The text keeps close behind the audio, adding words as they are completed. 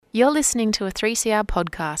You're listening to a 3CR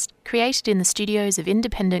podcast created in the studios of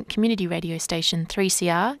independent community radio station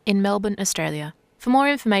 3CR in Melbourne, Australia. For more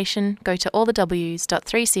information, go to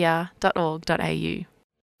allthews.3cr.org.au.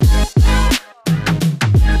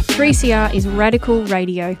 3CR is radical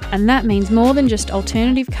radio, and that means more than just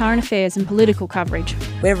alternative current affairs and political coverage.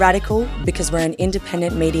 We're radical because we're an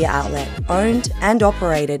independent media outlet, owned and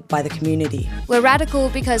operated by the community. We're radical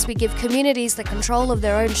because we give communities the control of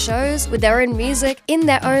their own shows, with their own music, in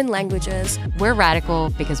their own languages. We're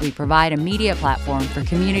radical because we provide a media platform for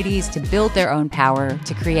communities to build their own power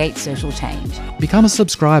to create social change. Become a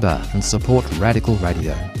subscriber and support Radical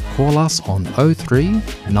Radio. Call us on 03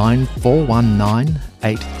 9419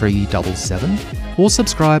 8377 or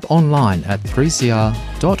subscribe online at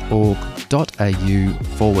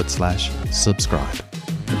 3cr.org.au/subscribe.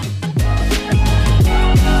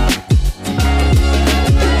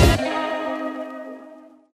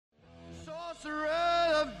 Sorcerer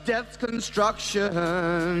of death's construction,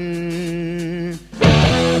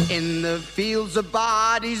 in the fields of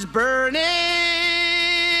bodies burning,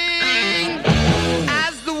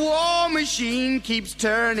 as the war machine keeps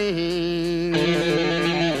turning,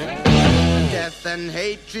 death and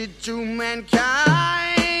hatred to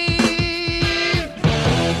mankind,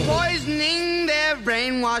 poisoning their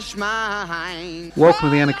brainwashed mind. Welcome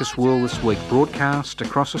to the Anarchist World This Week, broadcast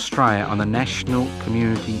across Australia on the National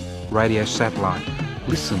Community Radio Satellite.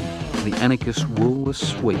 Listen to the Anarchist World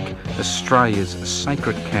This Week, Australia's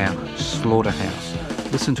sacred cow slaughterhouse.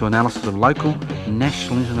 Listen to analysis of local,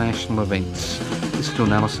 national, international events. Listen to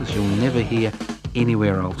analysis you'll never hear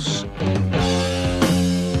anywhere else.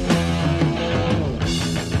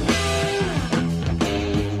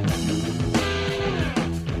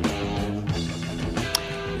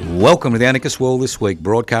 Welcome to the Anarchist World This Week,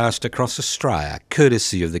 broadcast across Australia,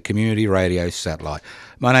 courtesy of the Community Radio Satellite.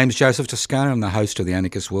 My name's Joseph Toscano. I'm the host of the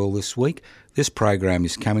Anarchist World This Week. This program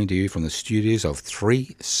is coming to you from the studios of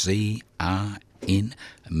 3CR in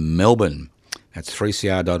Melbourne. That's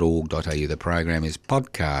 3cr.org.au. The program is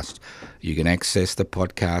podcast. You can access the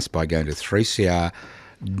podcast by going to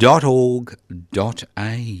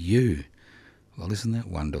 3cr.org.au. Well, isn't that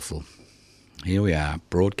wonderful? Here we are,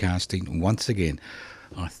 broadcasting once again.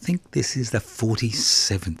 I think this is the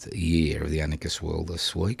 47th year of the Anarchist World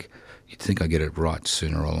This Week. You'd think I get it right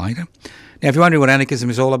sooner or later. Now, if you're wondering what anarchism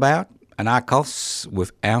is all about, anarchos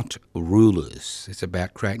without rulers. It's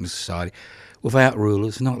about creating a society without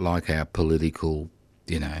rulers, not like our political,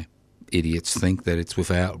 idiots think that it's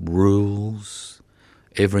without rules,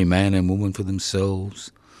 every man and woman for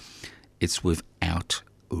themselves. It's without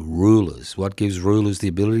rulers. What gives rulers the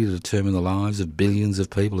ability to determine the lives of billions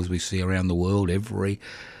of people as we see around the world every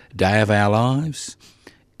day of our lives?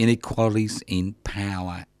 Inequalities in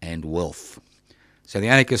power and wealth. So the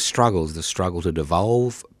anarchist struggles, the struggle to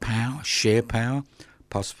devolve power, share power,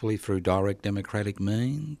 possibly through direct democratic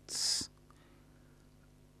means.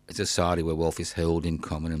 A society where wealth is held in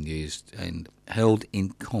common and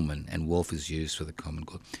wealth is used for the common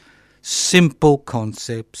good. Simple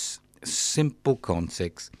concepts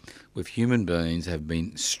which human beings have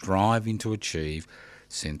been striving to achieve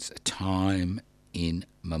since time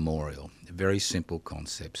immemorial. Very simple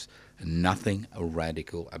concepts, nothing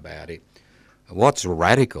radical about it. What's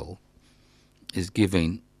radical is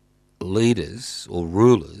giving leaders or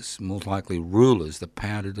rulers, more likely rulers, the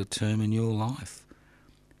power to determine your life.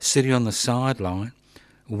 Sitting on the sideline,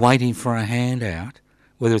 waiting for a handout,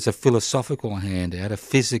 whether it's a philosophical handout, a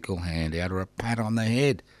physical handout, or a pat on the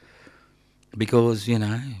head. Because,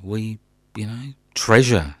 we,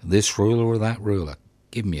 treasure this ruler or that ruler.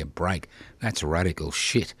 Give me a break. That's radical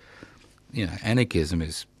shit. Anarchism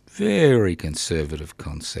is very conservative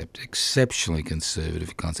concept, exceptionally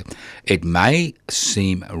conservative concept. It may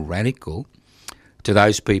seem radical to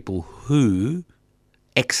those people who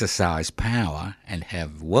exercise power and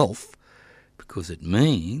have wealth, because it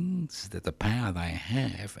means that the power they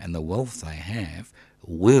have and the wealth they have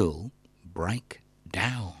will break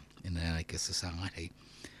down in an anarchist society,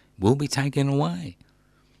 will be taken away.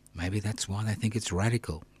 Maybe that's why they think it's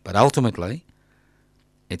radical. But ultimately,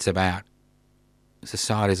 it's about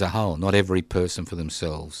society as a whole, not every person for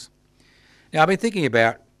themselves. Now, I've been thinking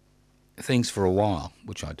about things for a while,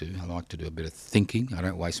 which I do. I like to do a bit of thinking. I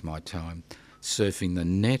don't waste my time surfing the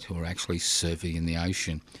net or actually surfing in the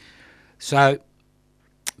ocean. So, a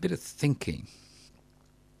bit of thinking.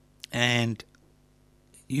 And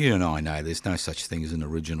you and I know there's no such thing as an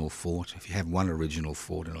original thought. If you have one original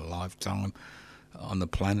thought in a lifetime on the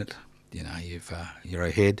planet, you're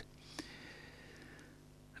ahead.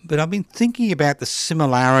 But I've been thinking about the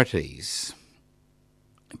similarities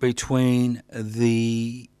between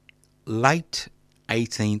the late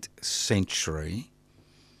 18th century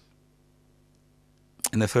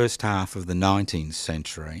and the first half of the 19th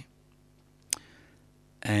century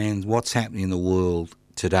and what's happening in the world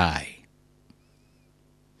today.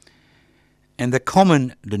 And the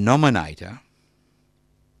common denominator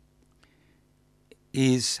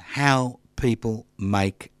is how people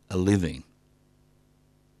make a living.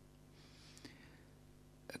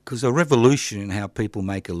 Because a revolution in how people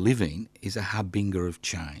make a living is a harbinger of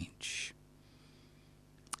change.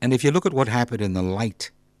 And if you look at what happened in the late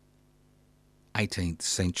 18th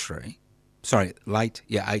century, and the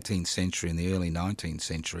early 19th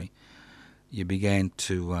century, you begin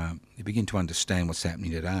to understand what's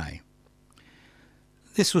happening today.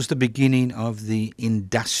 This was the beginning of the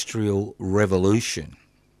Industrial Revolution,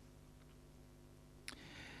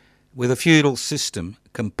 where the feudal system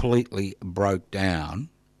completely broke down,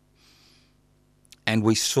 and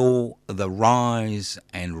we saw the rise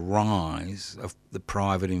of the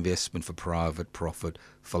private investment for private profit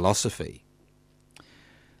philosophy.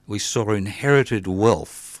 We saw inherited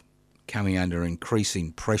wealth coming under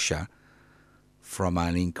increasing pressure from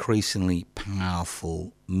an increasingly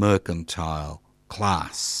powerful mercantile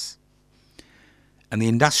class. And the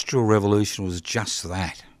Industrial Revolution was just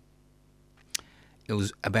that. It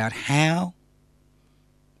was about how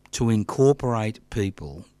to incorporate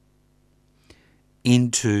people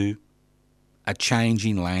into a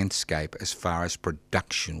changing landscape as far as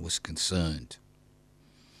production was concerned.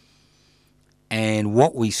 And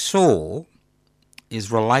what we saw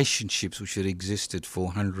is relationships which had existed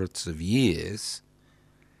for hundreds of years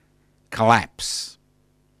collapse.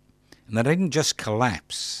 And they didn't just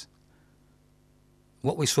collapse.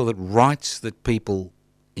 What we saw, that rights that people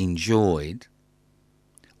enjoyed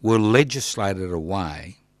were legislated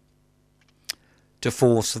away to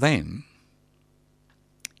force them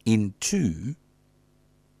into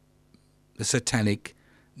the satanic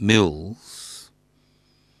mills,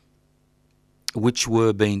 which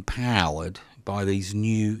were being powered by these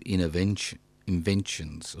new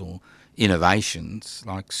inventions or innovations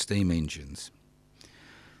like steam engines.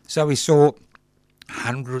 So we saw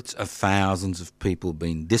hundreds of thousands of people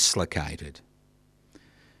being dislocated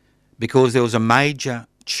because there was a major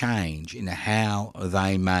change in how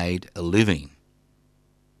they made a living.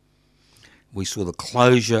 We saw the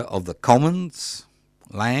closure of the commons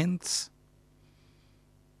lands,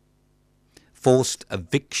 forced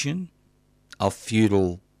eviction of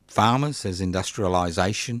feudal farmers as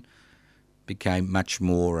industrialisation became much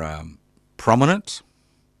more prominent.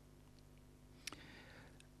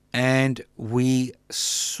 And we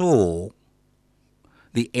saw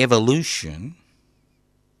the evolution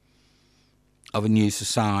of a new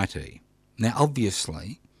society. Now,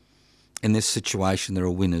 obviously, in this situation, there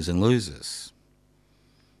are winners and losers.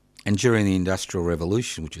 And during the Industrial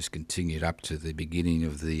Revolution, which has continued up to the beginning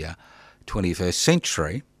of the 21st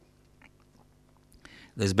century,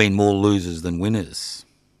 there's been more losers than winners.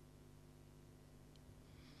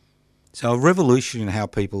 So a revolution in how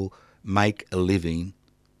people make a living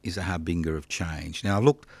is a harbinger of change. Now, I've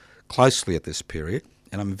looked closely at this period,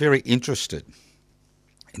 and I'm very interested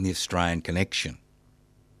in the Australian connection,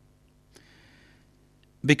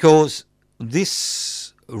 because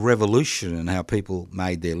this revolution in how people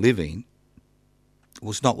made their living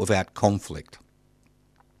was not without conflict,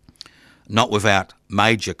 not without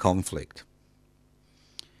major conflict.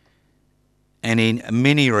 And in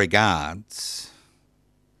many regards,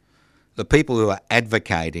 the people who are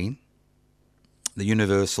advocating the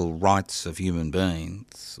universal rights of human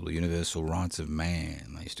beings, or the universal rights of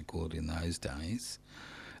man, they used to call it in those days,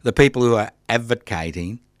 the people who are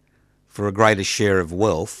advocating for a greater share of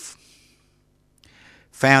wealth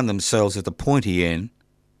found themselves at the pointy end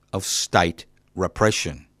of state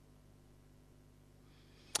repression.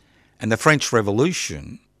 And the French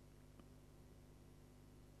Revolution,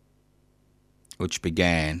 which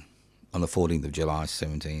began on the 14th of July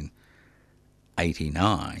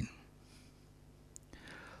 1789,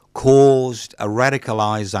 caused a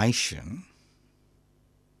radicalisation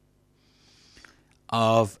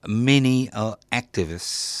of many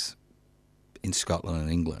activists in Scotland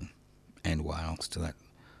and England and Wales to a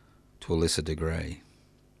lesser degree.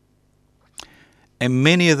 And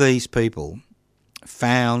many of these people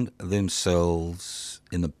found themselves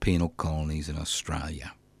in the penal colonies in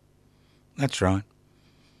Australia. That's right.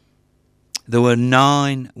 There were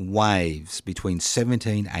 9 waves between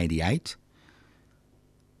 1788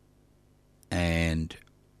 and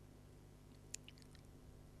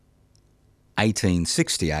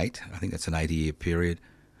 1868. I think that's an 80-year period.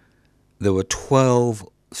 There were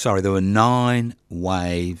 9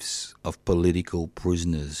 waves of political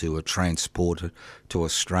prisoners who were transported to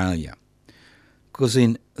Australia Because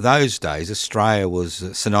in those days, Australia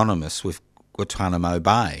was synonymous with Guantanamo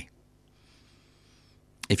Bay.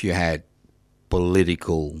 If you had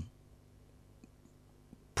political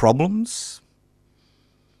problems,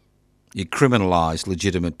 you criminalised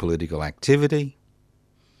legitimate political activity,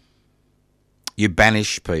 you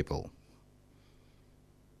banish people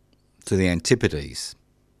to the antipodes,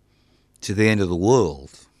 to the end of the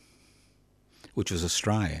world, which was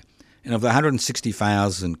Australia. And of the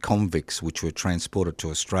 160,000 convicts which were transported to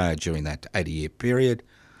Australia during that 80-year period,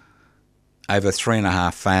 over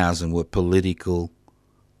 3,500 were political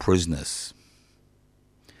prisoners.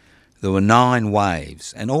 There were 9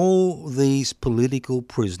 waves, and all these political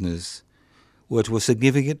prisoners were to a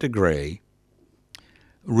significant degree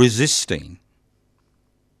resisting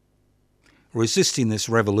this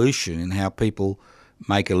revolution in how people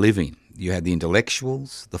make a living. You had the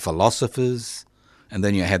intellectuals, the philosophers, and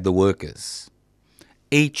then you had the workers.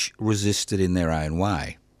 Each resisted in their own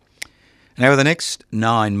way. And over the next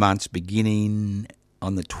 9 months, beginning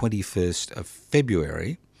on the 21st of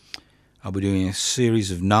February, I'll be doing a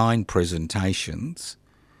series of 9 presentations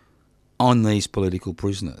on these political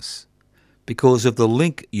prisoners because of the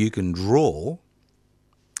link you can draw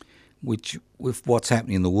with what's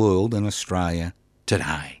happening in the world and Australia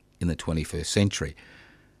today in the 21st century.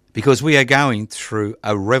 Because we are going through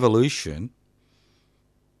a revolution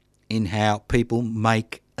in how people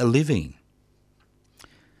make a living.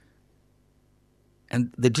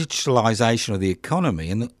 And the digitalisation of the economy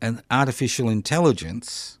and artificial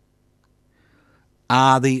intelligence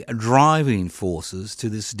are the driving forces to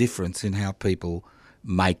this difference in how people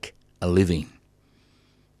make a living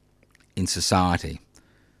in society.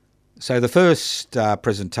 So the first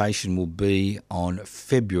presentation will be on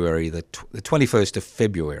February, the 21st of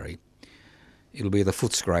February. It'll be at the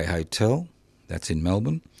Footscray Hotel, that's in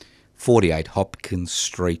Melbourne, 48 Hopkins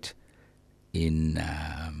Street in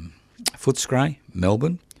Footscray,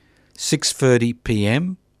 Melbourne, 6:30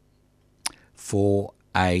 p.m. for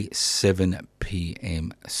a 7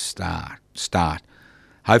 p.m. start.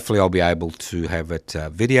 Hopefully I'll be able to have it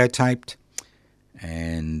videotaped,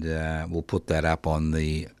 and we'll put that up on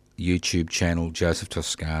the YouTube channel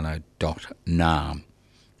josephtoscano.nam.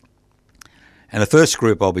 And the first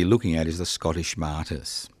group I'll be looking at is the Scottish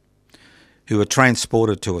martyrs, who were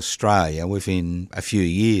transported to Australia within a few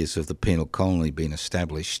years of the penal colony being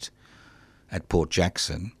established at Port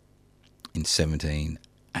Jackson in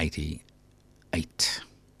 1788.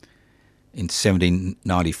 In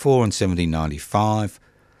 1794 and 1795,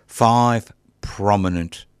 5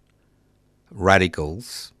 prominent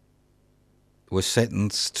radicals were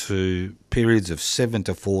sentenced to periods of 7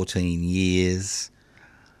 to 14 years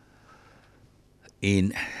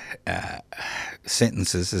in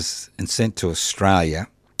sentences and sent to Australia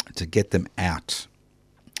to get them out.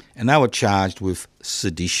 And they were charged with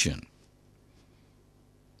sedition.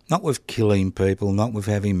 Not with killing people, not with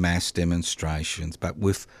having mass demonstrations, but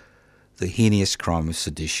with the heinous crime of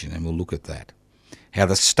sedition. And we'll look at that. How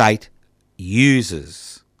the state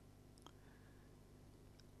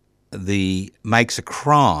makes a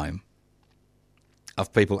crime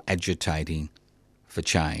of people agitating for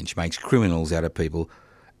change, makes criminals out of people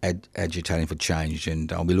agitating for change.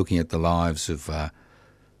 And I'll be looking at the lives of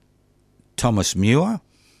Thomas Muir,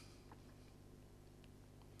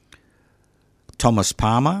 Thomas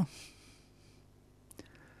Palmer,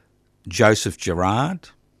 Joseph Gerard,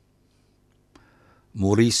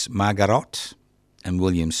 Maurice Margarot, and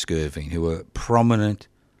William Skirving, who were prominent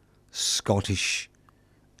Scottish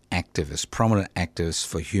activists, prominent activists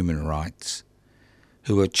for human rights,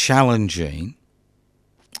 who were challenging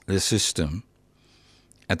the system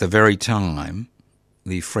at the very time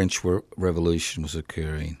the French Revolution was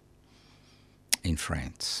occurring in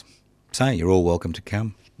France. So you're all welcome to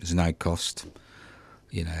come. There's no cost.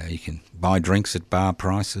 You know, you can buy drinks at bar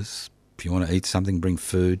prices. If you want to eat something, bring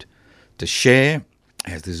food to share.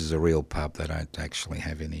 As this is a real pub, they don't actually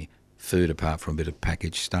have any food apart from a bit of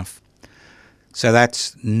packaged stuff. So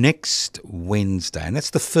that's next Wednesday, and that's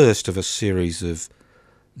the first of a series of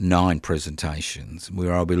 9 presentations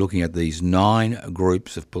where I'll be looking at these 9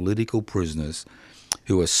 groups of political prisoners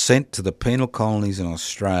who were sent to the penal colonies in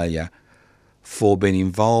Australia for being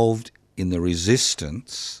involved in the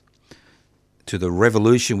resistance to the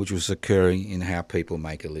revolution which was occurring in how people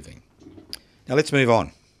make a living. Now let's move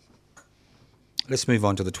on. Let's move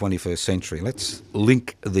on to the 21st century. Let's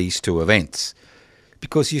link these two events.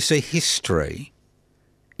 Because you see, history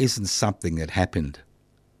isn't something that happened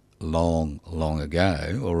long, long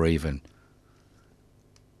ago, or even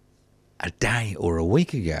a day or a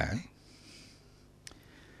week ago.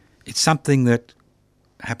 It's something that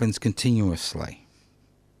happens continuously.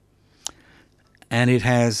 and it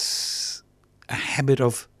has a habit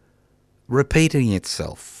of repeating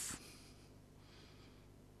itself.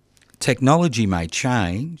 Technology may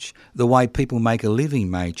change, the way people make a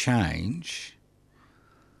living may change,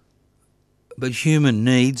 but human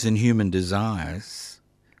needs and human desires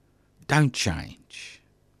don't change.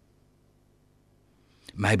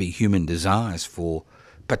 Maybe human desires for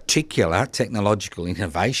particular technological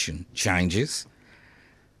innovation changes,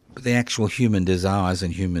 but the actual human desires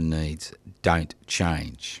and human needs don't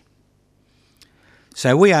change.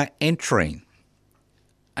 So we are entering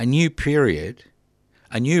a new period,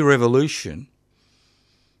 a new revolution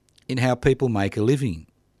in how people make a living.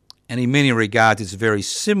 And in many regards, it's very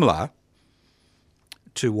similar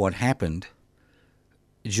to what happened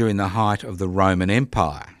during the height of the Roman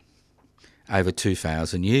Empire over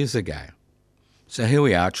 2,000 years ago. So here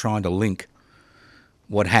we are trying to link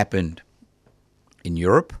what happened in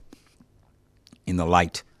Europe in the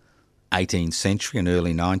late 18th century and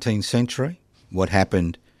early 19th century, what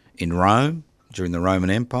happened in Rome during the Roman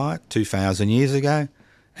Empire 2,000 years ago,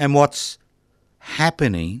 and what's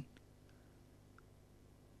happening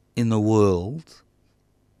in the world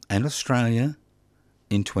and Australia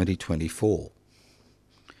in 2024.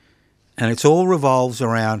 And it all revolves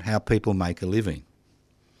around how people make a living.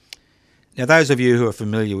 Now, those of you who are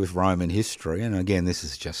familiar with Roman history, and again, this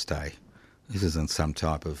isn't some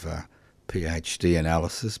type of PhD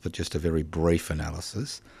analysis, but just a very brief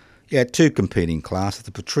analysis. You had two competing classes,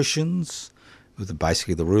 the patricians, who were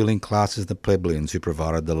basically the ruling classes, the plebeians, who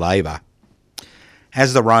provided the labour.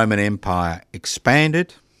 As the Roman Empire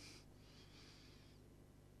expanded,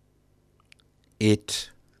 it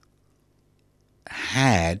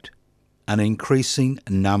had an increasing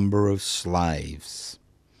number of slaves.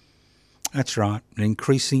 That's right, an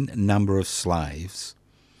increasing number of slaves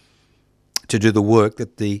to do the work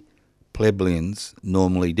that the plebeians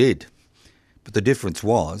normally did. But the difference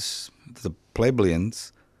was the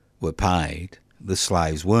plebeians were paid, the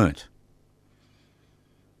slaves weren't.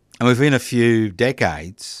 And within a few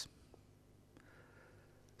decades,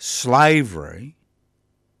 slavery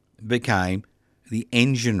became the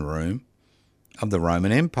engine room of the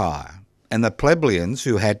Roman Empire. And the plebeians,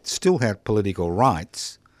 who still had political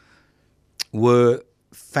rights,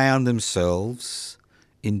 found themselves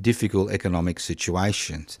in difficult economic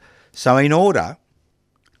situations. So in order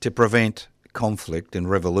to prevent conflict and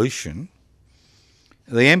revolution,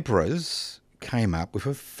 the emperors came up with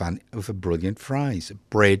a brilliant phrase: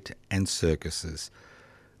 bread and circuses.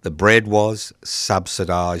 The bread was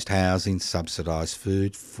subsidised housing, subsidised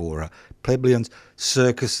food for plebeians.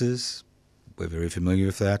 Circuses, we're very familiar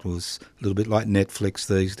with that, was a little bit like Netflix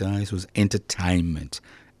these days, was entertainment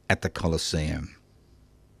at the Colosseum.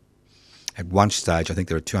 At one stage, I think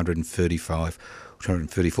there are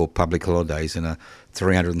 234 public holidays in a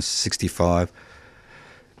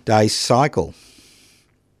 365-day cycle.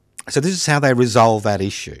 So this is how they resolve that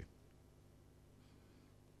issue.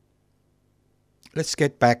 Let's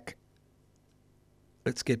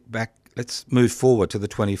move forward to the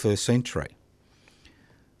 21st century.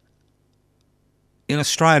 In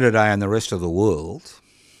Australia today and the rest of the world,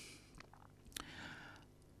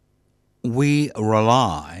 we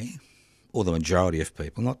rely, or the majority of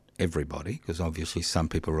people, not everybody, because obviously some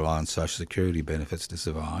people rely on social security benefits to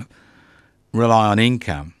survive, rely on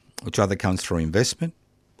income, which either comes through investment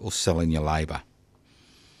or selling your labour.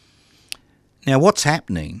 Now, what's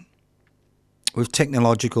happening with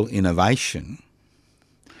technological innovation,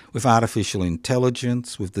 with artificial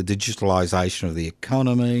intelligence, with the digitalisation of the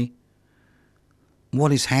economy,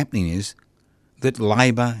 what is happening is that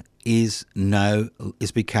labour is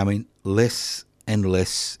becoming less and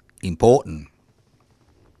less important.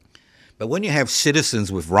 But when you have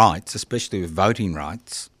citizens with rights, especially with voting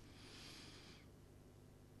rights,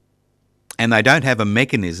 and they don't have a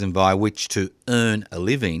mechanism by which to earn a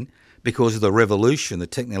living because of the revolution, the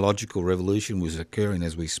technological revolution was occurring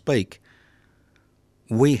as we speak,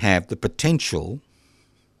 we have the potential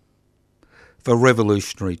for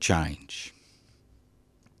revolutionary change.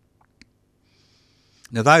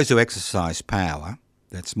 Now, those who exercise power,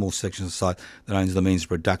 that small section of society that owns the means of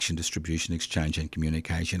production, distribution, exchange and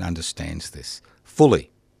communication, understands this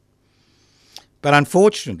fully. But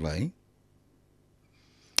unfortunately,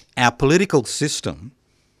 our political system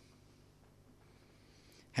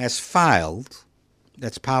has failed,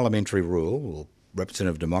 that's parliamentary rule or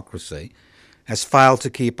representative democracy, has failed to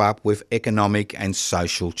keep up with economic and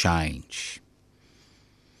social change.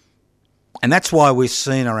 And that's why we're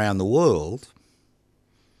seeing around the world,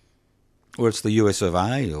 or it's the US of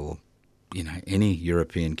A or any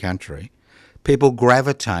European country, people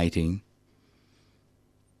gravitating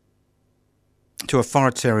to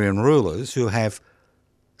authoritarian rulers who have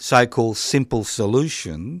so-called simple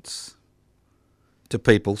solutions to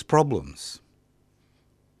people's problems.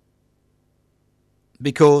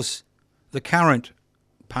 Because the current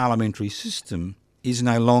parliamentary system is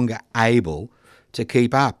no longer able to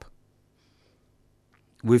keep up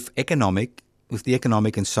with the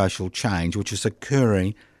economic and social change which is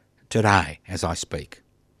occurring today as I speak.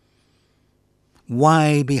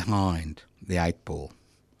 Way behind the 8 ball.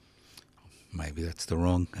 Maybe that's the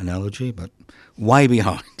wrong analogy, but way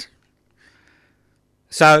behind.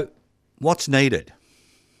 So what's needed?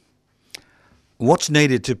 What's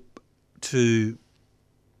needed to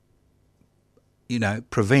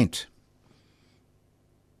prevent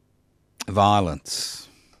violence?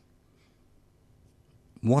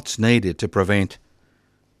 What's needed to prevent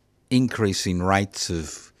increasing rates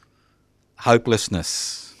of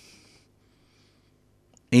hopelessness,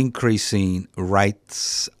 increasing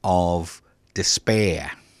rates of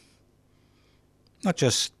despair? Not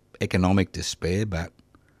just economic despair, but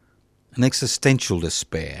an existential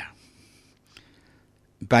despair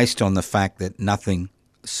based on the fact that nothing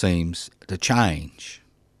seems to change.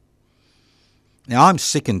 Now, I'm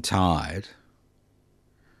sick and tired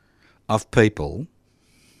of people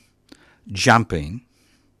jumping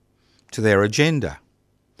to their agenda,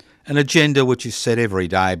 an agenda which is set every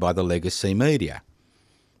day by the legacy media.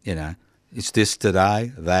 It's this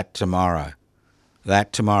today, that tomorrow,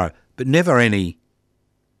 but never any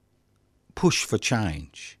push for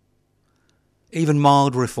change, even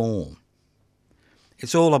mild reform.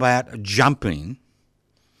 It's all about jumping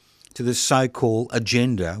to the so-called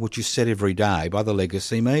agenda which is set every day by the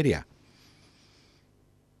legacy media.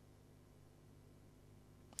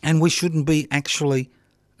 And we shouldn't be actually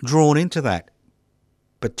drawn into that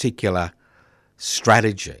particular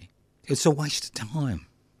strategy. It's a waste of time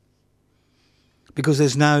because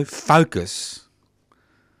there's no focus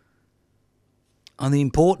on the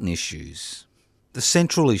important issues, the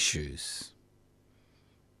central issues.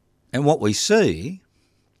 And what we see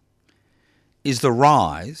is the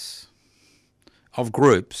rise of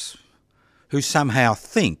groups who somehow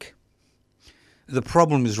think the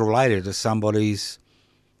problem is related to somebody's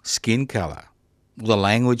skin colour, the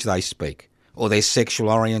language they speak, or their sexual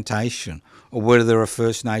orientation, or whether they're a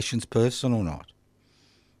First Nations person or not.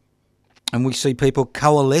 And we see people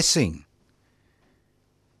coalescing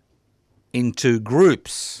into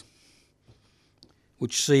groups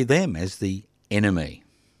which see them as the enemy.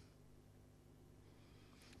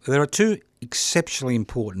 There are two exceptionally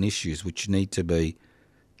important issues which need to be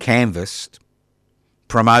canvassed,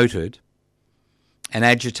 promoted, and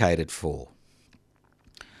agitated for.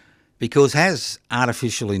 Because as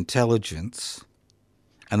artificial intelligence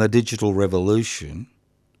and the digital revolution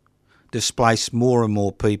displace more and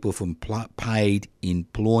more people from paid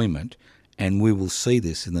employment, and we will see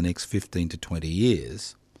this in the next 15 to 20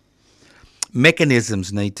 years,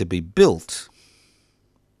 mechanisms need to be built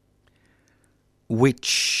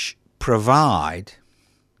which provide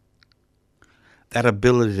that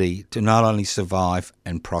ability to not only survive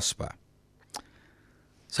and prosper.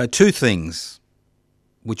 So two things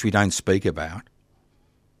which we don't speak about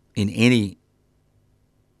in any,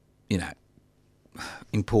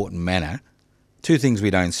 important manner, two things we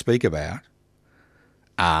don't speak about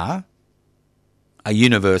are a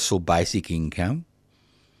universal basic income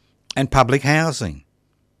and public housing.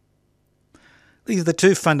 These are the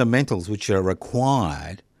two fundamentals which are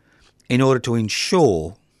required in order to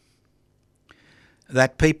ensure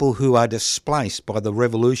that people who are displaced by the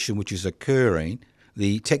revolution which is occurring,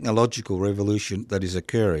 the technological revolution that is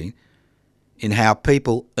occurring, in how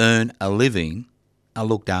people earn a living, are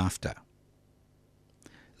looked after.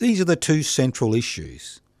 These are the two central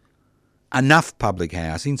issues. Enough public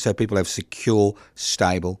housing so people have secure,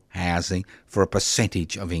 stable housing for a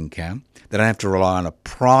percentage of income. They don't have to rely on a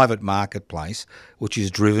private marketplace which is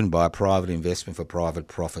driven by a private investment for private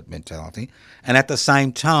profit mentality. And at the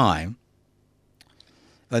same time,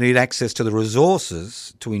 they need access to the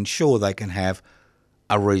resources to ensure they can have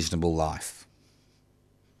a reasonable life.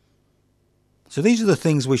 So these are the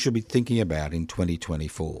things we should be thinking about in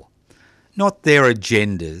 2024. Not their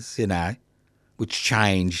agendas, which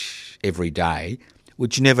change every day,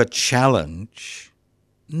 which never challenge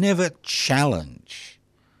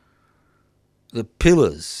the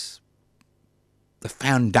pillars, the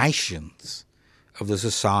foundations of the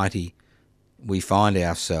society we find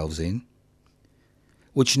ourselves in,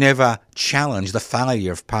 which never challenge the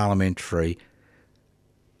failure of parliamentary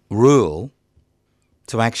rule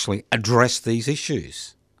to actually address these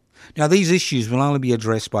issues. Now, these issues will only be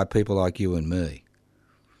addressed by people like you and me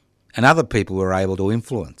and other people who are able to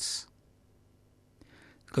influence.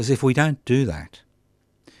 Because if we don't do that,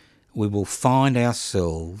 we will find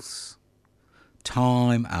ourselves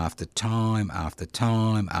time after time after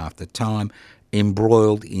time after time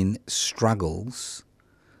embroiled in struggles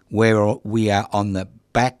where we are on the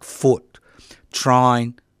back foot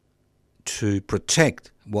trying to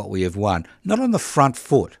protect what we have won, not on the front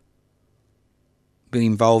foot, but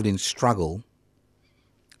involved in struggle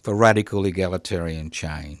for radical egalitarian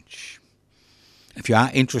change. If you are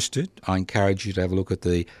interested, I encourage you to have a look at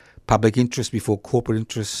the Public Interest Before Corporate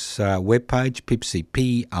Interests webpage,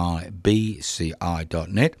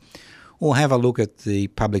 pibci.net, or have a look at the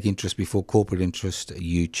Public Interest Before Corporate Interest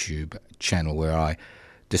YouTube channel where I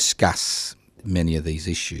discuss many of these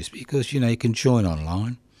issues, because, you can join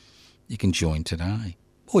online. You can join today.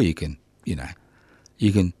 Or you can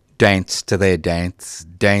dance to their dance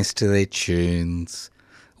to their tunes,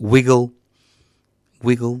 wiggle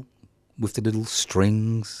with the little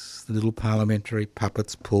strings, the little parliamentary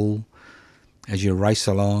puppets pull as you race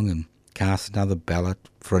along and cast another ballot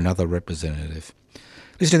for another representative.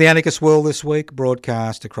 Listen to The Anarchist World this week,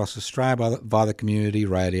 broadcast across Australia via the Community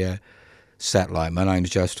Radio Satellite. My name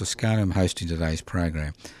is Joseph Toscano. I'm hosting today's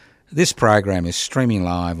program. This program is streaming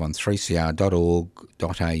live on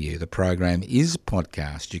 3cr.org.au. The program is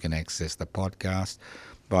podcast. You can access the podcast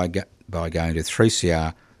by going to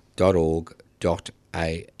 3cr.org.au.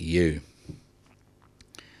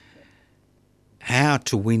 How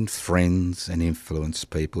to win friends and influence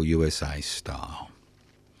people, USA style.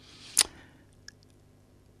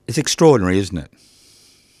 It's extraordinary, isn't it?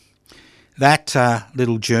 That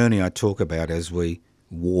little journey I talk about as we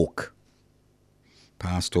walk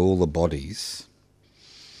past all the bodies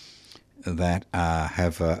that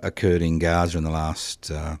have occurred in Gaza in the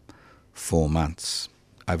last 4 months,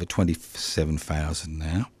 over 27,000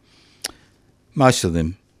 now. Most of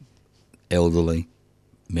them elderly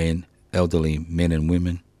men and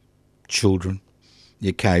women, children, the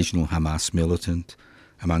occasional Hamas militant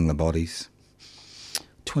among the bodies.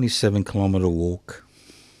 27-kilometre walk.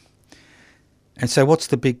 And so what's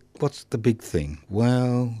the big thing?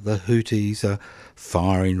 Well, the Houthis are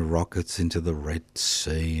firing rockets into the Red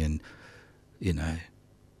Sea and,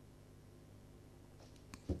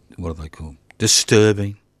 what are they called?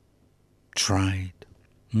 Disturbing trade.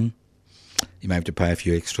 You may have to pay a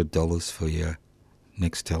few extra dollars for your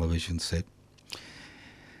next television set.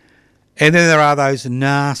 And then there are those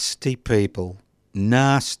nasty people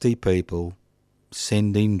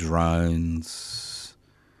sending drones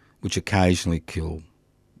which occasionally kill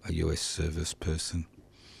a US service person.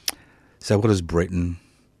 So what does Britain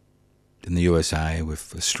and the USA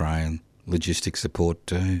with Australian logistic support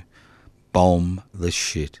do? Bomb the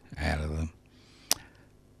shit out of them.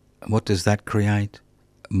 What does that create?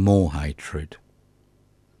 More hatred.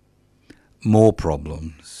 More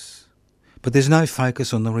problems. But there's no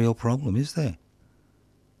focus on the real problem, is there?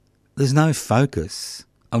 There's no focus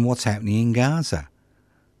on what's happening in Gaza.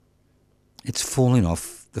 It's falling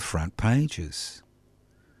off the front pages.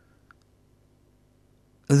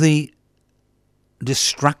 The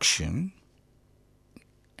destruction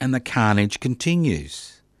and the carnage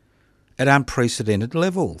continues at unprecedented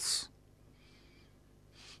levels.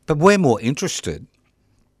 But we're more interested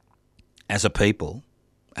as a people,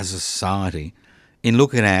 as a society, in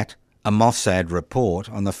looking at a Mossad report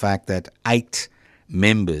on the fact that 8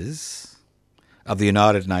 members of the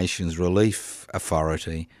United Nations Relief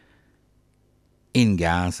Authority in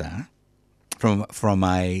Gaza, from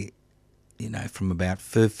about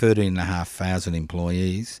 13,500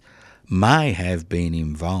 employees, may have been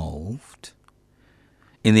involved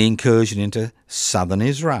in the incursion into southern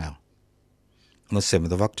Israel on the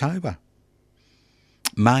 7th of October.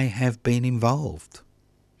 May have been involved.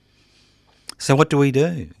 So what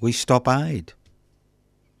do? We stop aid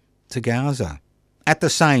to Gaza. At the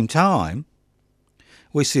same time,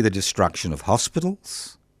 we see the destruction of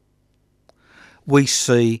hospitals. We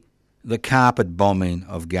see the carpet bombing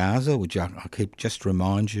of Gaza, which I keep just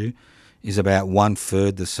remind you is about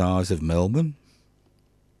 1/3 the size of Melbourne.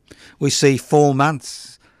 We see 4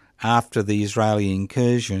 months after the Israeli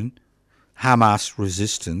incursion, Hamas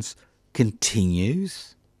resistance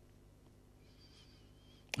continues.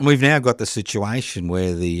 And we've now got the situation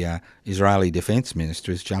where the Israeli Defence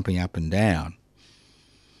Minister is jumping up and down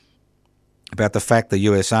about the fact the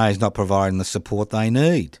USA is not providing the support they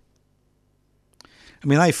need. I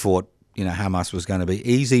mean, they thought, Hamas was going to be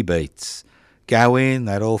easy beats. Go in,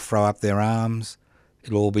 they'd all throw up their arms,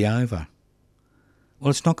 it'll all be over. Well,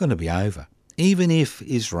 it's not going to be over. Even if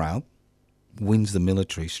Israel wins the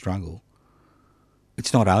military struggle,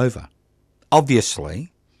 it's not over.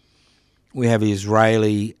 Obviously, we have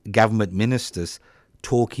Israeli government ministers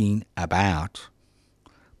talking about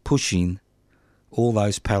pushing all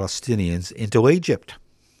those Palestinians into Egypt,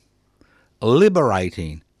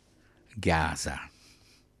 liberating Gaza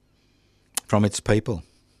from its people.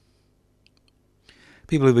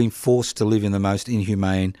 People have been forced to live in the most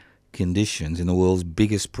inhumane conditions in the world's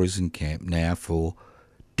biggest prison camp now for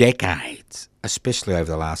decades, especially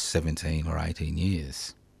over the last 17 or 18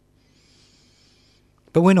 years.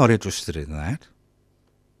 But we're not interested in that.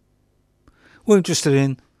 We're interested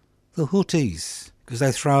in the Houthis because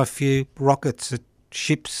they throw a few rockets at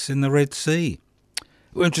ships in the Red Sea.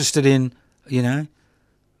 We're interested in,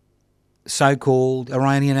 so-called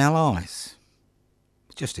Iranian allies.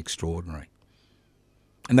 It's just extraordinary.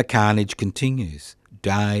 And the carnage continues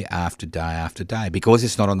day after day after day because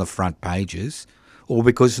it's not on the front pages or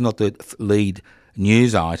because it's not the lead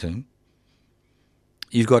news item.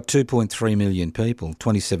 You've got 2.3 million people,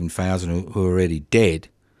 27,000 who are already dead.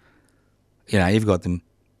 You've got them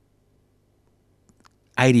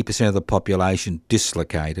 80% of the population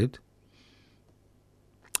dislocated,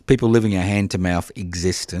 people living a hand-to-mouth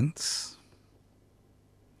existence,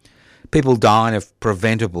 people dying of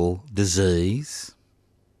preventable disease,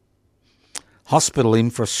 hospital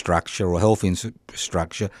infrastructure or health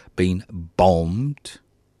infrastructure being bombed,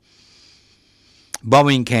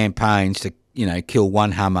 bombing campaigns to, kill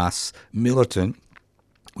one Hamas militant,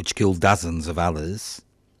 which killed dozens of others,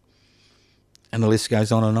 and the list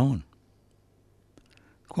goes on and on.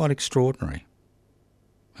 Quite extraordinary.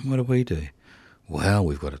 And what do? Well,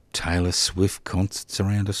 we've got a Taylor Swift concerts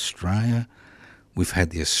around Australia. We've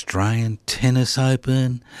had the Australian Tennis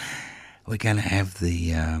Open. We're going to have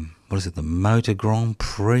the, the Motor Grand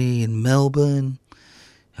Prix in Melbourne.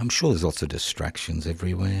 I'm sure there's lots of distractions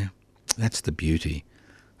everywhere. That's the beauty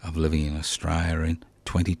of living in Australia in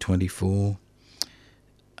 2024.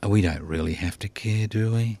 We don't really have to care,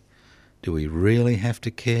 do we? Do we really have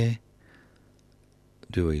to care?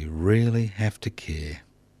 Do we really have to care?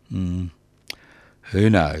 Who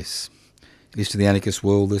knows? It is to the Anarchist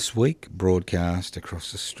World this week, broadcast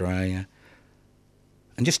across Australia.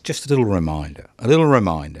 And just a little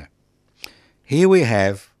reminder. Here we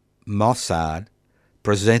have Mossad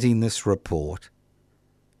presenting this report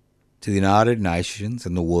to the United Nations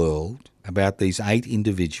and the world about these 8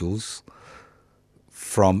 individuals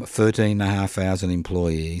from 13,500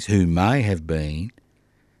 employees who may have been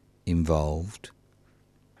involved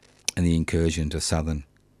in the incursion to southern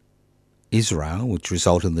Israel, which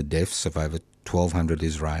resulted in the deaths of over 1,200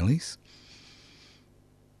 Israelis.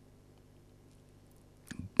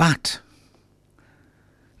 But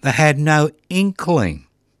they had no inkling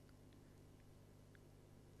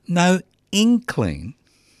that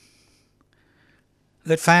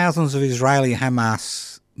thousands of Israeli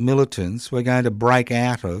Hamas militants were going to break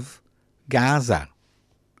out of Gaza.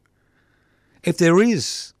 If there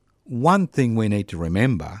is one thing we need to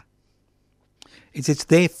remember, it's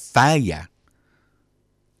their failure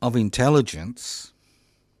of intelligence,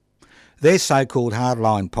 their so-called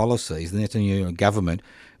hardline policies, the Netanyahu government,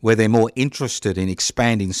 where they're more interested in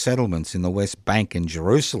expanding settlements in the West Bank and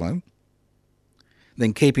Jerusalem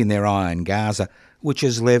than keeping their eye on Gaza, which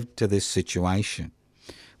has led to this situation,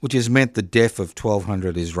 which has meant the death of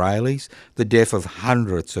 1,200 Israelis, the death of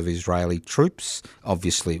hundreds of Israeli troops,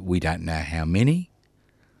 obviously we don't know how many,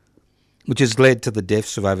 which has led to the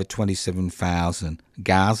deaths of over 27,000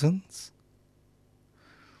 Gazans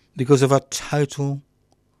because of a total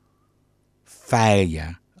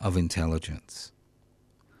failure of intelligence.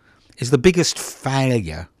 It's the biggest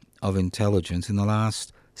failure of intelligence in the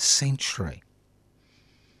last century.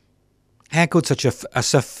 How could such a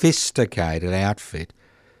sophisticated outfit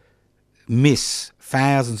miss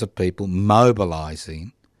thousands of people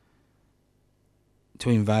mobilising to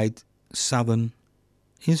invade southern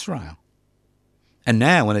Israel? And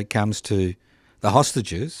now when it comes to the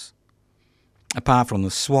hostages, apart from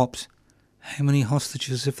the swaps, how many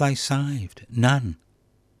hostages have they saved? None.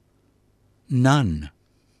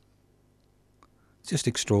 It's just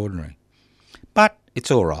extraordinary. But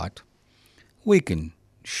it's all right. We can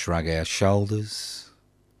shrug our shoulders.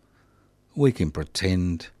 We can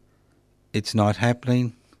pretend it's not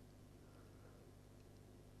happening.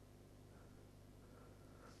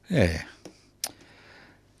 Yeah.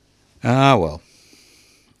 Well,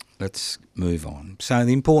 let's move on. So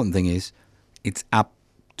the important thing is it's up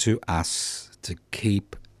to us to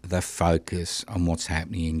keep the focus on what's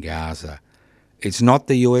happening in Gaza. It's not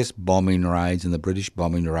the US bombing raids and the British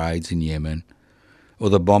bombing raids in Yemen or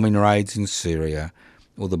the bombing raids in Syria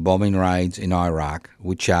or the bombing raids in Iraq,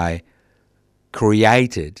 which are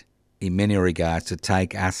created in many regards to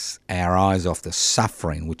take our eyes off the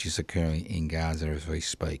suffering which is occurring in Gaza as we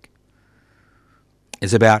speak.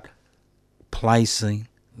 It's about placing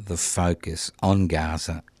the focus on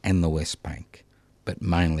Gaza and the West Bank, but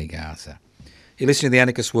mainly Gaza. You're listening to The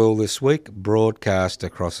Anarchist World This Week, broadcast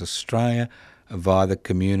across Australia via the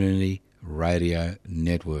Community Radio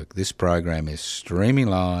Network. This program is streaming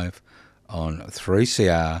live on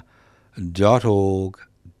 3cr.org.au.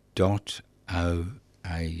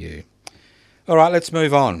 All right, let's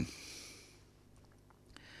move on.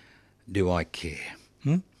 Do I care?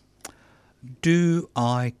 Do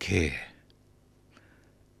I care?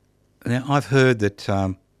 Now, I've heard that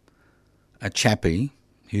a chappie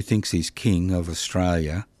who thinks he's king of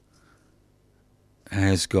Australia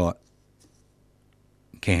has got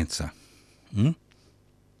cancer. I've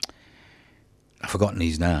forgotten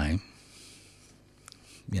his name.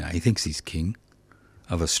 You know, he thinks he's king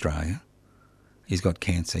of Australia. He's got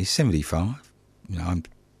cancer. He's 75. You know, I'm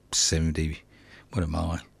 70. What am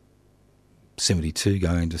I? 72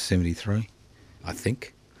 going to 73, I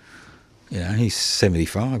think. You know, he's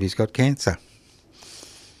 75. He's got cancer.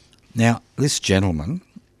 Now, this gentleman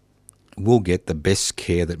will get the best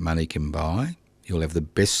care that money can buy. He'll have the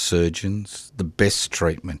best surgeons, the best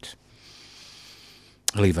treatment.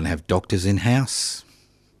 He'll even have doctors in-house.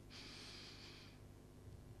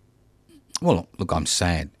 Well, look, I'm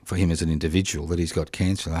sad for him as an individual that he's got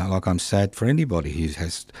cancer. Like I'm sad for anybody who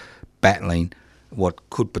has battling what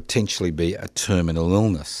could potentially be a terminal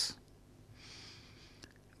illness.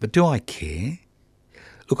 But do I care?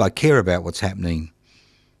 Look, I care about what's happening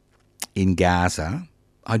in Gaza.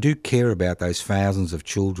 I do care about those thousands of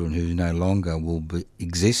children who no longer will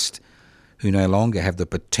exist, who no longer have the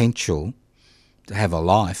potential to have a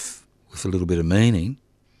life with a little bit of meaning.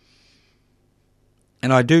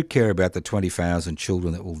 And I do care about the 20,000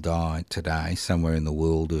 children that will die today somewhere in the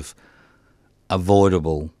world of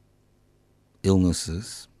avoidable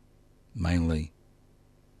illnesses, mainly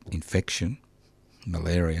infection,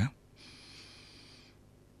 malaria.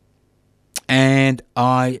 And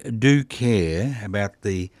I do care about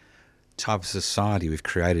the type of society we've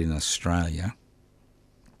created in Australia.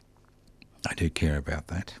 I do care about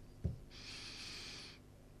that.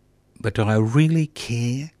 But do I really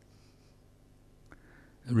care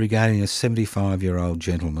regarding a 75-year-old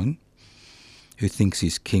gentleman who thinks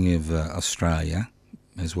he's king of Australia,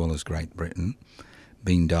 as well as Great Britain,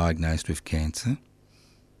 being diagnosed with cancer?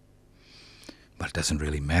 But it doesn't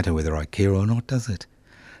really matter whether I care or not, does it?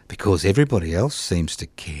 Because everybody else seems to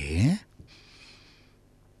care.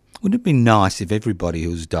 Wouldn't it be nice if everybody who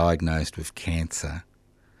was diagnosed with cancer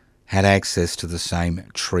had access to the same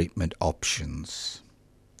treatment options?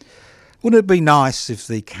 Wouldn't it be nice if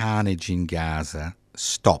the carnage in Gaza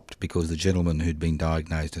stopped because the gentleman who'd been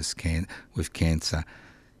diagnosed with cancer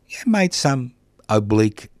made some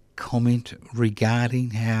oblique comment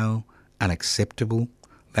regarding how unacceptable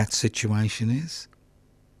that situation is?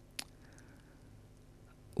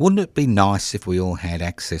 Wouldn't it be nice if we all had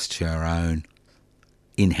access to our own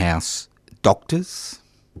in-house doctors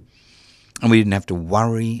and we didn't have to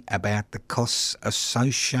worry about the costs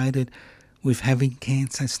associated with having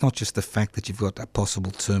cancer? It's not just the fact that you've got a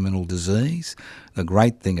possible terminal disease. The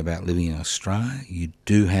great thing about living in Australia, you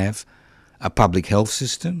do have a public health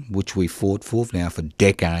system, which we fought for now for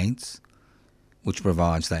decades, which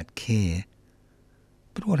provides that care.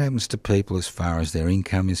 But what happens to people as far as their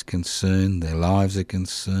income is concerned, their lives are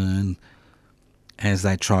concerned, as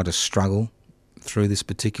they try to struggle through this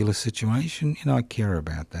particular situation? You know, I care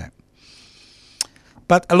about that.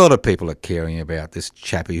 But a lot of people are caring about this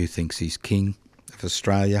chappie who thinks he's king of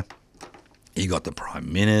Australia. You got the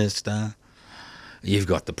Prime Minister. You've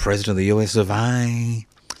got the President of the US of A.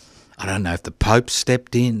 I don't know if the Pope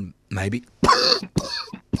stepped in. Maybe.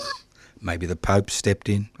 Maybe the Pope stepped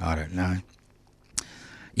in. I don't know.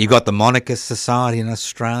 You got the Monarchist Society in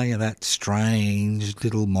Australia, that strange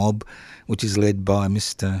little mob, which is led by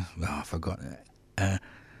Mr. I forgot,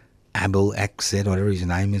 Abel Akset, whatever his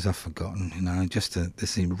name is, I've forgotten. You know, just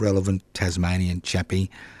this irrelevant Tasmanian chappie,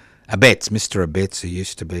 Mr. Abetz, who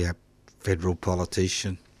used to be a federal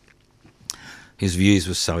politician. His views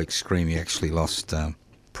were so extreme he actually lost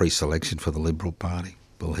pre-selection for the Liberal Party,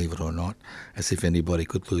 believe it or not, as if anybody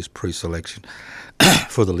could lose pre-selection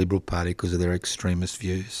for the Liberal Party because of their extremist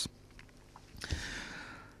views.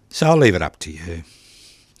 So I'll leave it up to you.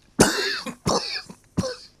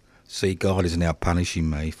 See, God is now punishing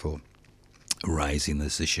me for raising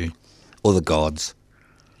this issue. Or the gods.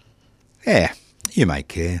 Yeah, you may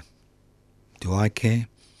care. Do I care?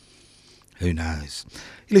 Who knows?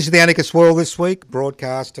 You listen to The Anarchist World This Week,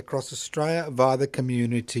 broadcast across Australia via the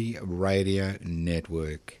Community Radio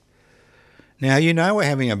Network. Now, you know we're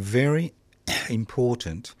having a very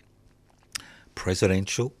important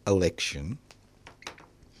presidential election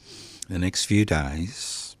in the next few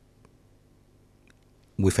days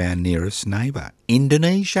with our nearest neighbour,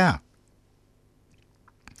 Indonesia.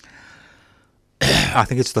 I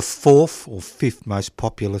think it's the 4th or 5th most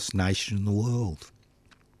populous nation in the world.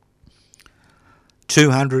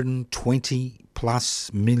 220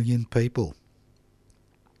 plus million people.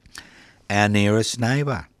 Our nearest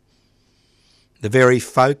neighbour. The very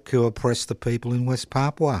folk who oppress the people in West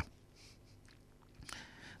Papua.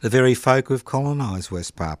 The very folk who have colonised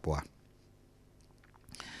West Papua.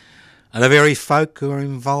 And the very folk who are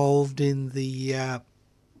involved in the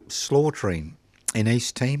slaughtering in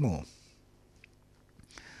East Timor.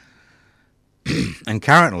 And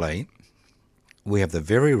currently, we have the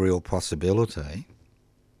very real possibility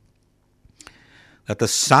that the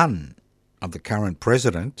son of the current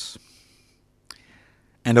president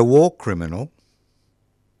and a war criminal,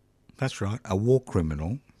 that's right, a war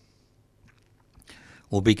criminal,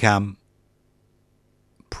 will become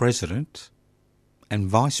president and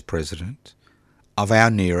vice president of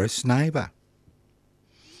our nearest neighbour.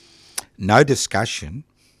 No discussion,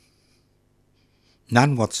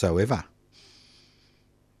 none whatsoever.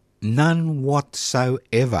 None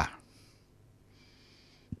whatsoever.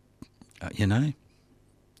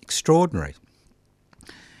 Extraordinary.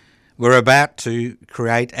 We're about to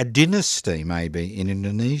create a dynasty, maybe, in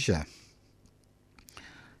Indonesia,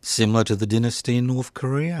 similar to the dynasty in North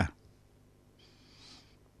Korea.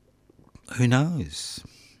 Who knows?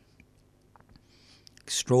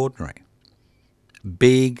 Extraordinary.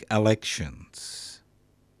 Big elections.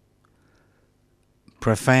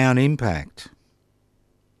 Profound impact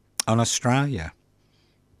on Australia.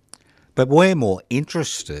 But we're more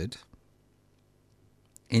interested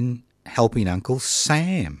in helping Uncle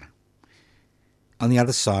Sam on the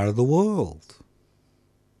other side of the world.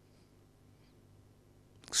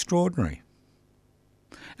 Extraordinary.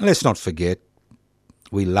 And let's not forget,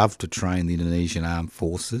 we love to train the Indonesian Armed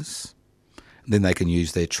Forces. Then they can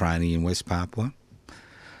use their training in West Papua.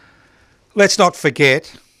 Let's not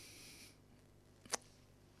forget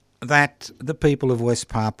that the people of West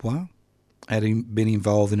Papua had been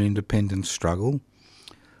involved in an independence struggle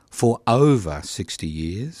for over 60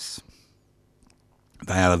 years.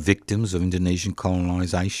 They are the victims of Indonesian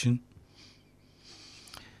colonisation.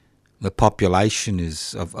 The population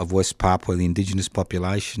of West Papua, the indigenous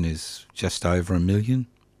population, is just over 1 million.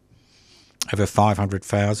 Over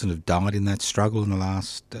 500,000 have died in that struggle in the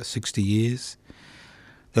last 60 years.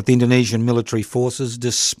 That the Indonesian military forces,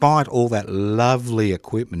 despite all that lovely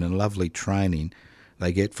equipment and lovely training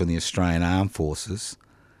they get from the Australian Armed Forces,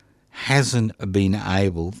 hasn't been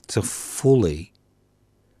able to fully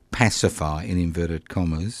pacify, in inverted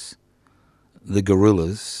commas, the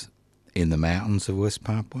guerrillas in the mountains of West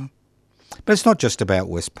Papua. But it's not just about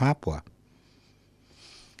West Papua.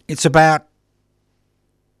 It's about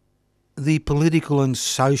the political and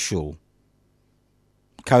social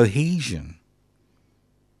cohesion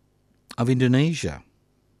of Indonesia.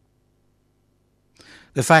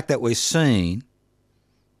 The fact that we're seeing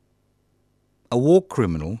a war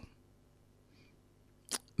criminal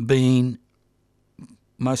being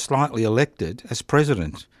most likely elected as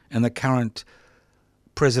president, and the current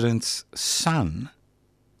president's son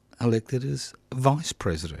elected as vice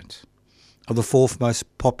president of the 4th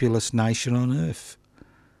most populous nation on earth,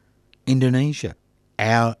 Indonesia,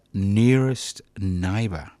 our nearest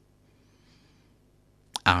neighbour.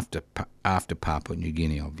 After Papua New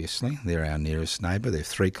Guinea, obviously. They're our nearest neighbour. They're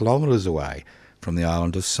 3 kilometres away from the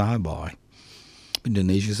island of Sabah.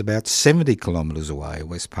 Indonesia's about 70 kilometres away,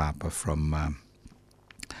 West Papua, from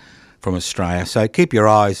Australia. So keep your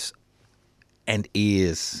eyes and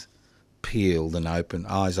ears peeled and open,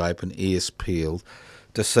 eyes open, ears peeled,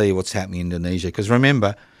 to see what's happening in Indonesia. Because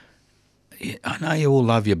remember, I know you all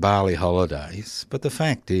love your Bali holidays, but the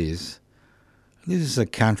fact is, this is a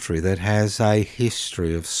country that has a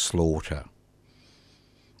history of slaughter,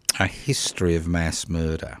 a history of mass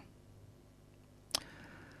murder.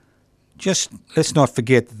 Just let's not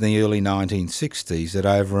forget that in the early 1960s that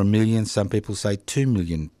over 1 million, some people say 2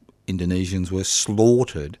 million Indonesians were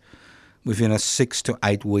slaughtered within a 6 to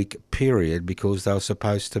 8 week period because they were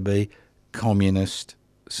supposed to be communist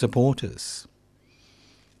supporters.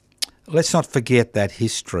 Let's not forget that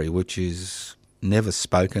history, which is never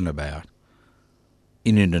spoken about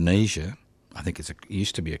in Indonesia. I think it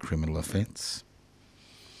used to be a criminal offence.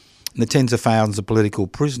 The tens of thousands of political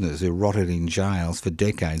prisoners who rotted in jails for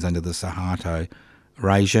decades under the Suharto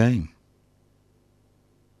regime.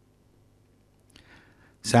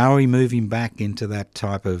 So are we moving back into that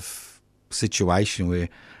type of situation where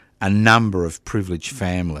a number of privileged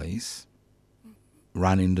families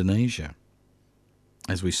run Indonesia,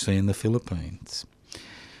 as we see in the Philippines?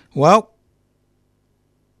 Well,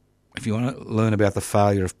 if you want to learn about the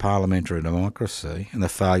failure of parliamentary democracy and the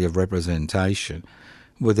failure of representation,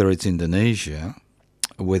 whether it's Indonesia,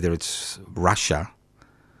 whether it's Russia,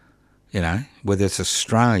 whether it's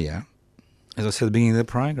Australia, as I said at the beginning of the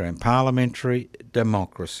program, parliamentary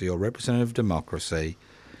democracy or representative democracy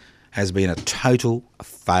has been a total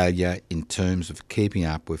failure in terms of keeping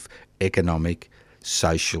up with economic,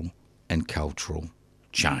 social and cultural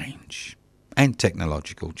change and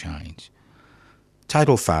technological change.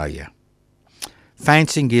 Total failure.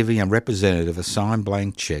 Fancying giving a representative a signed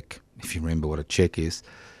blank cheque, if you remember what a cheque is,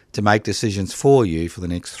 to make decisions for you for the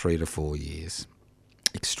next 3 to 4 years.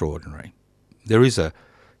 Extraordinary. There is a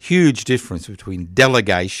huge difference between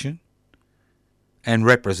delegation and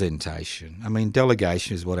representation. I mean,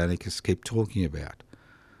 delegation is what anarchists keep talking about.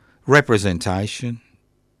 Representation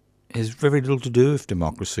has very little to do with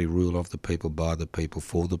democracy, rule of the people, by the people,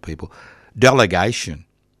 for the people. Delegation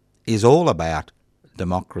is all about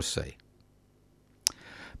democracy.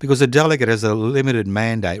 Because a delegate has a limited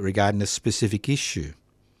mandate regarding a specific issue.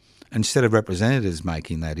 Instead of representatives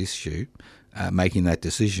making that issue, making that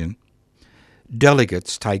decision,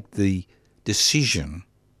 delegates take the decision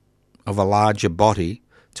of a larger body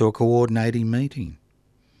to a coordinating meeting.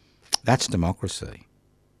 That's democracy.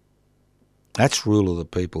 That's rule of the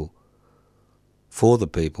people, for the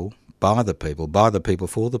people, by the people,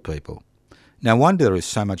 for the people. No wonder there is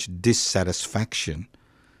so much dissatisfaction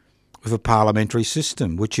with a parliamentary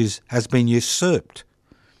system which has been usurped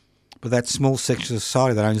by that small section of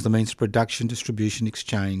society that owns the means of production, distribution,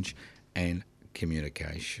 exchange and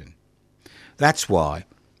communication. That's why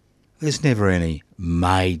there's never any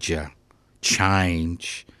major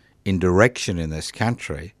change in direction in this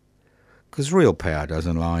country, because real power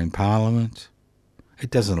doesn't lie in Parliament.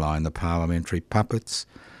 It doesn't lie in the parliamentary puppets.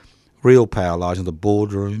 Real power lies in the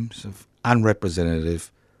boardrooms of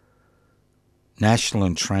unrepresentative national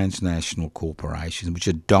and transnational corporations which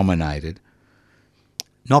are dominated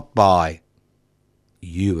not by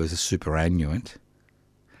you as a superannuant,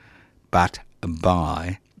 but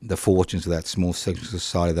by the fortunes of that small section of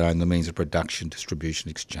society that own the means of production, distribution,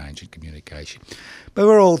 exchange and communication. But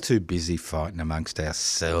we're all too busy fighting amongst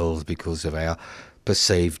ourselves because of our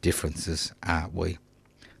perceived differences, aren't we?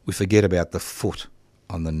 We forget about the foot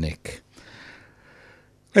on the neck.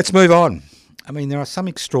 Let's move on. I mean, there are some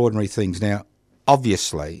extraordinary things. Now,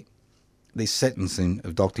 obviously, the sentencing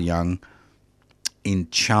of Dr. Young in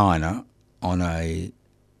China on a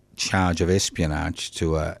charge of espionage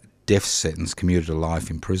to a death sentence commuted to life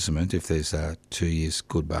imprisonment if there's 2 years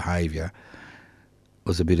good behaviour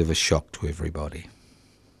was a bit of a shock to everybody.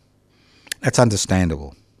 That's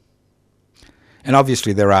understandable. And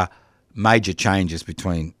obviously there are major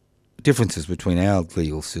differences between our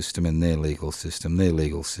legal system and their legal system. Their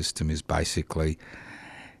legal system is basically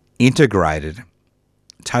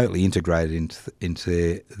totally integrated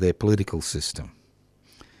into their political system.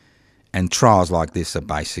 And trials like this are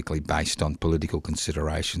basically based on political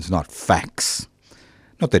considerations, not facts.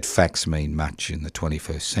 Not that facts mean much in the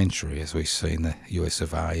 21st century, as we see in the US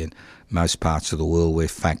of A and most parts of the world where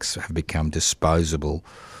facts have become disposable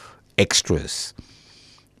extras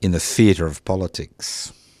in the theatre of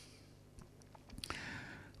politics.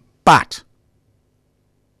 But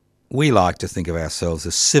we like to think of ourselves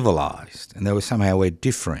as civilised and that somehow we're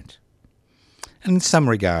different. And in some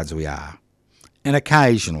regards we are. And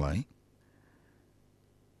occasionally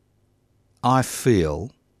I feel,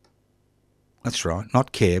 that's right,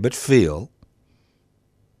 not care, but feel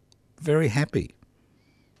very happy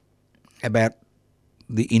about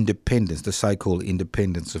the independence, the so-called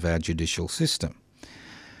independence of our judicial system.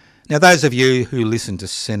 Now, those of you who listen to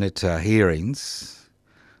Senate hearings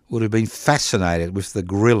would have been fascinated with the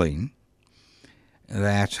grilling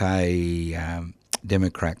that a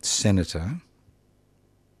Democrat senator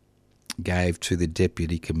gave to the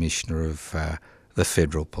Deputy Commissioner of the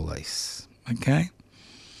Federal Police. Okay?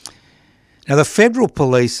 Now, the Federal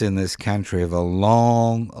Police in this country have a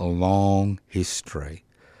long history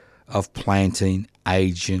of planting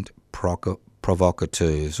agent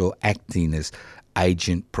provocateurs or acting as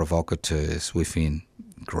agent provocateurs within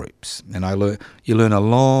groups. And you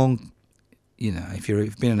learn if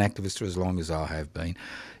you've been an activist for as long as I have been,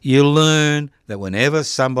 you learn that whenever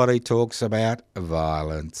somebody talks about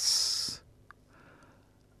violence,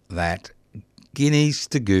 that guineas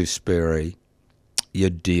to gooseberry, you're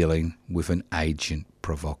dealing with an agent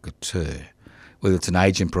provocateur. Whether it's an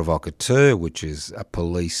agent provocateur, which is a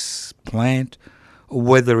police plant, or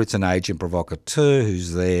whether it's an agent provocateur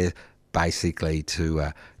who's there basically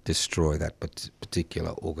to destroy that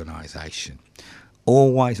particular organisation.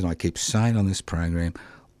 Always, and I keep saying on this program,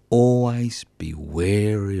 always be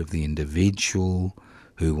wary of the individual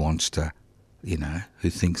who wants to, who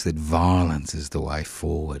thinks that violence is the way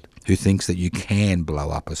forward, who thinks that you can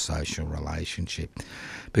blow up a social relationship.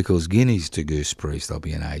 Because guineas to gooseberries, there'll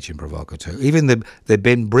be an agent provocateur. Even the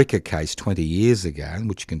Ben Bricker case 20 years ago,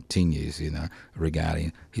 which continues,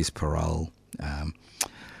 regarding his parole,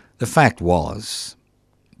 the fact was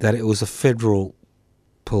that it was a federal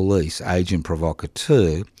police agent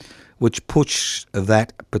provocateur which pushed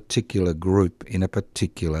that particular group in a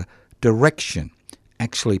particular direction,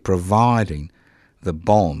 actually providing the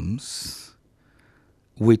bombs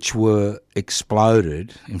which were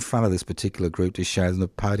exploded in front of this particular group to show them the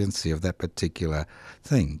potency of that particular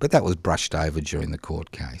thing. But that was brushed over during the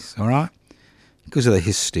court case, all right, because of the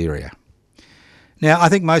hysteria. Now, I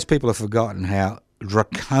think most people have forgotten how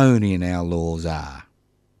draconian our laws are.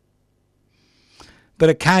 But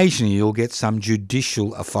occasionally you'll get some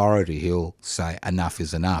judicial authority who'll say enough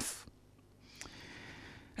is enough.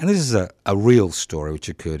 And this is a real story which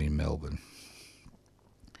occurred in Melbourne.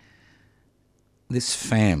 This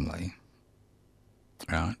family,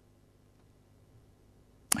 right,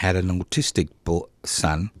 had an autistic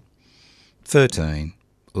son, 13,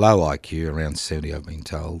 low IQ, around 70 I've been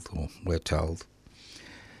told, or we're told,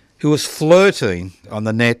 who was flirting on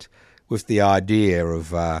the net with the idea of,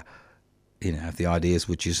 the ideas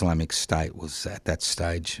which Islamic State was at that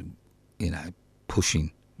stage,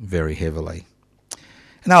 pushing very heavily.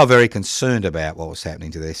 And they were very concerned about what was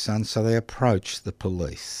happening to their son, so they approached the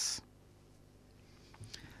police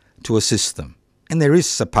to assist them. And there is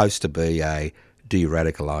supposed to be a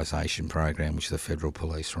de-radicalisation program which the federal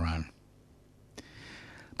police run.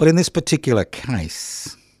 But in this particular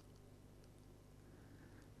case,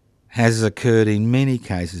 has occurred in many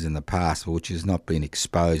cases in the past, which has not been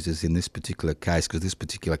exposed as in this particular case, because this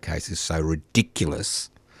particular case is so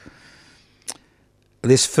ridiculous.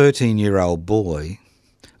 This 13-year-old boy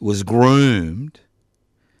was groomed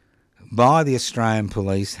by the Australian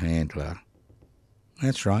police handler.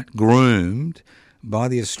 That's right, groomed by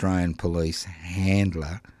the Australian police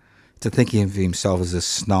handler to thinking of himself as a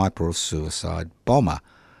sniper or suicide bomber,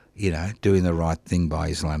 doing the right thing by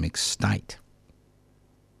Islamic State.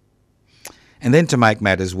 And then to make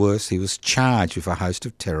matters worse, he was charged with a host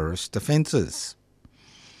of terrorist offences.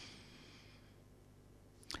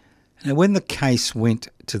 Now, when the case went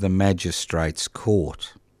to the Magistrates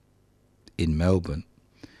Court in Melbourne,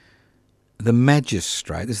 the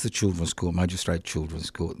magistrate, this is the Children's Court, Magistrate Children's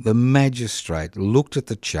Court, the magistrate looked at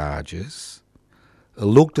the charges,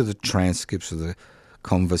 looked at the transcripts of the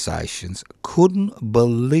conversations, couldn't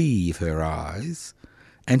believe her eyes,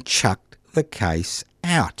 and chucked the case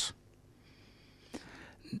out.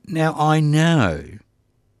 Now, I know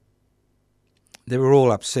they were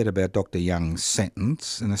all upset about Dr. Young's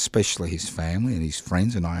sentence, and especially his family and his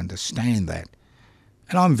friends, and I understand that.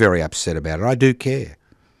 And I'm very upset about it. I do care.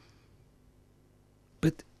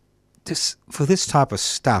 But for this type of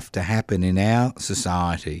stuff to happen in our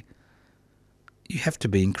society, you have to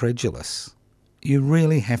be incredulous. You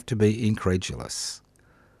really have to be incredulous.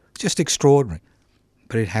 It's just extraordinary.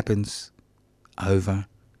 But it happens over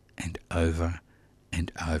and over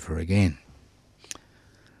and over again.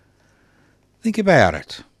 Think about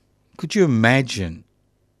it. Could you imagine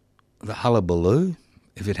the hullabaloo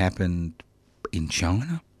if it happened in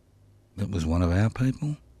China? That was one of our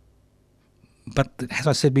people. But as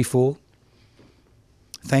I said before,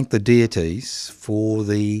 thank the deities for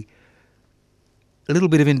the little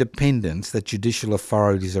bit of independence that judicial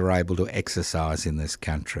authorities are able to exercise in this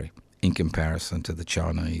country in comparison to the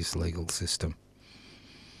Chinese legal system.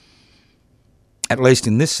 At least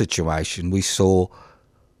in this situation, we saw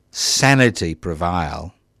sanity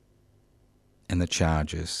prevail and the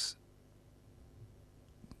charges,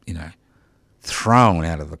 thrown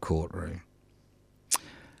out of the courtroom.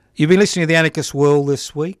 You've been listening to The Anarchist World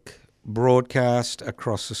this week, broadcast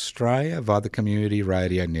across Australia via the Community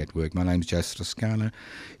Radio Network. My name's Joseph Toscano.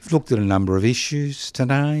 We've looked at a number of issues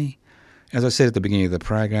today. As I said at the beginning of the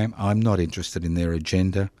program, I'm not interested in their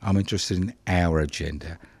agenda. I'm interested in our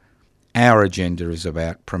agenda. Our agenda is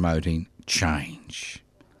about promoting change.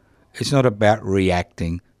 It's not about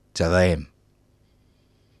reacting to them.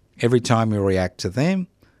 Every time we react to them,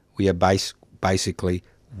 we are basically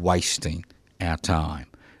wasting our time.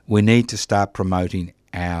 We need to start promoting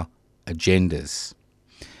our agendas.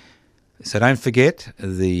 So don't forget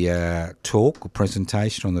the talk or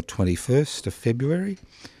presentation on the 21st of February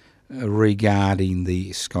regarding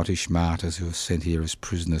the Scottish martyrs who were sent here as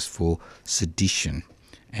prisoners for sedition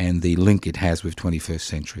and the link it has with 21st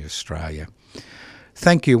century Australia.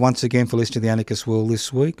 Thank you once again for listening to The Anarchist World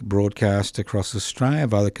this week, broadcast across Australia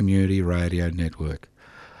via the Community Radio Network.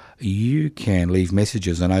 you can leave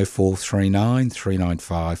messages on 0439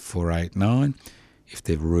 395 489. If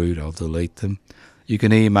they're rude, I'll delete them. You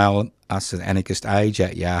can email us at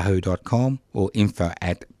anarchistage@yahoo.com or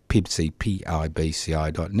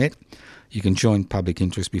info@pibci.net. You can join public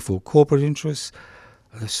interest before corporate interests.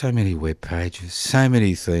 There's so many web pages, so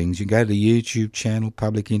many things. You go to the YouTube channel,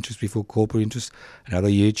 Public Interest Before Corporate Interest, another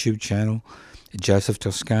YouTube channel,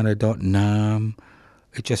 josephtoscano.nam.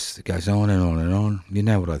 It just goes on and on and on. You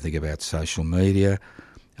know what I think about social media.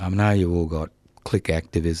 I know you've all got click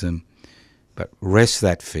activism, but rest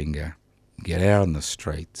that finger. Get out on the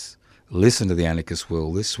streets. Listen to The Anarchist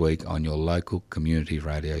World this week on your local community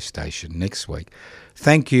radio station next week.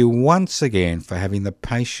 Thank you once again for having the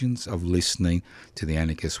patience of listening to The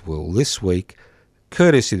Anarchist World this week,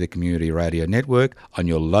 courtesy of the Community Radio Network on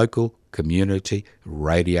your local community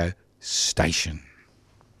radio station.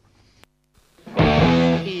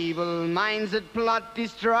 Evil minds that plot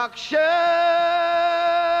destruction,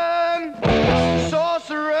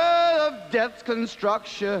 sorcerer of death's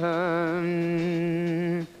construction.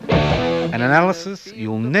 An analysis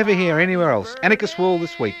you'll never hear anywhere else. Anarchist World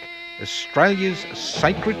this week. Australia's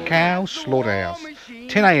sacred cow slaughterhouse.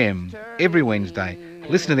 10 a.m. every Wednesday.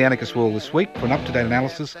 Listen to The Anarchist World this week for an up-to-date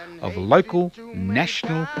analysis of local,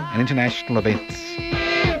 national and international events.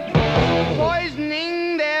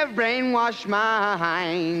 Poisoning their brainwashed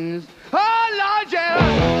minds. Oh, Lord,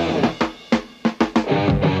 yeah.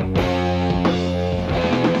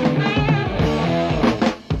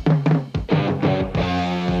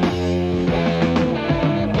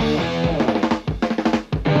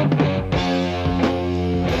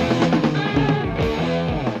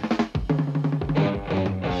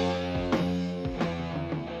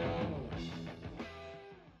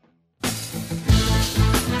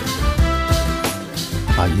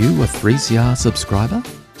 Are you a 3CR subscriber?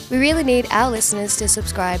 We really need our listeners to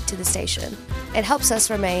subscribe to the station. It helps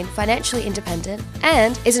us remain financially independent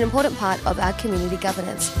and is an important part of our community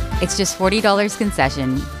governance. It's just $40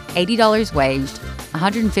 concession, $80 waged,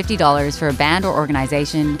 $150 for a band or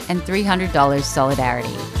organisation, and $300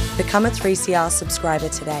 solidarity. Become a 3CR subscriber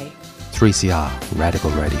today. 3CR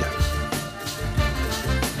Radical Radio.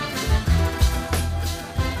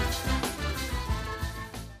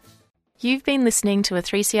 You've been listening to a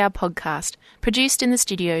 3CR podcast produced in the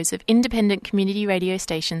studios of independent community radio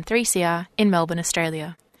station 3CR in Melbourne,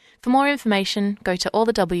 Australia. For more information, go to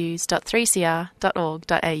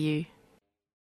allthews.3cr.org.au.